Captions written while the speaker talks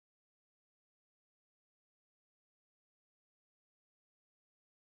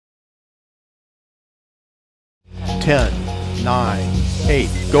10, 9, 8.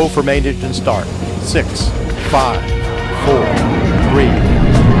 Go for main engine start. 6, 5, 4, 3,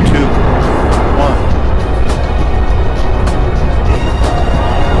 2, 1.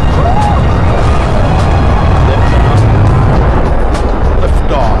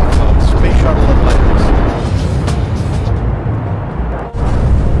 Lift off of Space Shuttle Atlantis.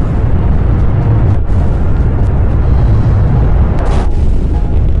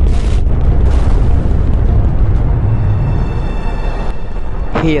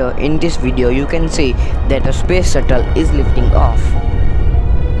 Here in this video you can see that a space shuttle is lifting off.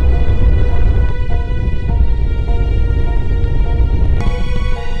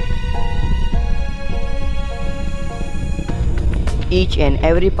 Each and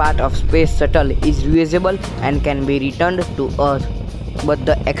every part of space shuttle is reusable and can be returned to Earth, but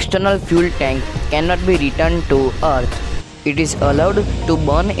the external fuel tank cannot be returned to Earth. It is allowed to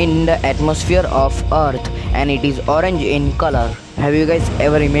burn in the atmosphere of Earth and it is orange in color. Have you guys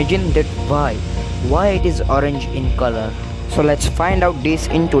ever imagined that why it is orange in color? So let's find out this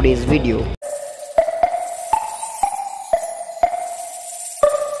in today's video.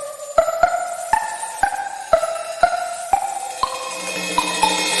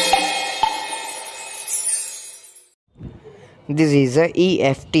 This is a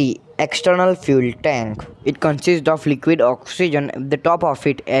EFT, external fuel tank. It consists of liquid oxygen at the top of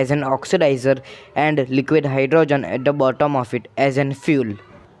it as an oxidizer and liquid hydrogen at the bottom of it as an fuel.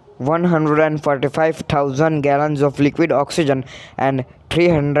 145,000 gallons of liquid oxygen and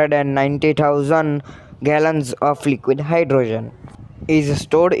 390,000 gallons of liquid hydrogen is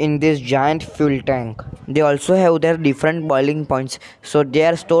stored in this giant fuel tank. They also have their different boiling points, so they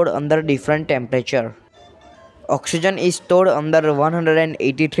are stored under different temperature. Oxygen is stored under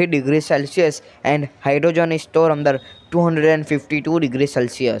 183 degrees Celsius and hydrogen is stored under 252 degrees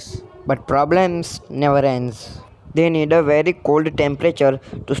Celsius. But problems never ends. They need a very cold temperature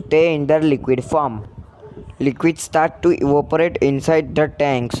to stay in their liquid form. Liquids start to evaporate inside the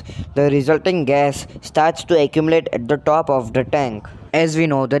tanks. The resulting gas starts to accumulate at the top of the tank. As we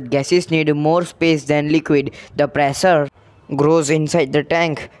know that gases need more space than liquid, the pressure grows inside the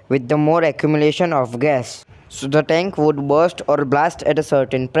tank with the more accumulation of gas. So the tank would burst or blast at a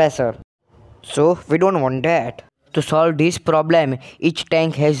certain pressure. So we don't want that. To solve this problem, each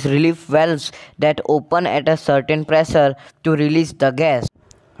tank has relief valves that open at a certain pressure to release the gas.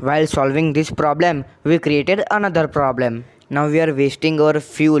 While solving this problem, we created another problem. Now we are wasting our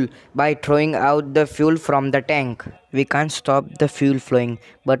fuel by throwing out the fuel from the tank. We can't stop the fuel flowing,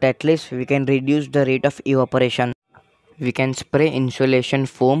 but at least we can reduce the rate of evaporation. We can spray insulation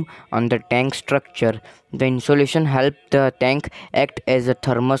foam on the tank structure. The insulation helps the tank act as a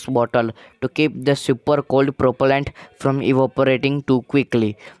thermos bottle to keep the super cold propellant from evaporating too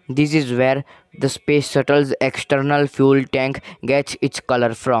quickly. This is where the space shuttle's external fuel tank gets its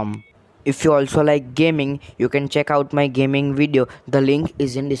color from. If you also like gaming, you can check out my gaming video. The link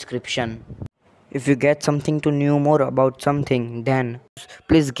is in description. If you get something to know more about something, then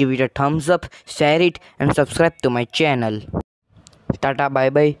please give it a thumbs up, share it and subscribe to my channel. Tata, bye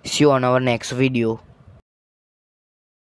bye, see you on our next video.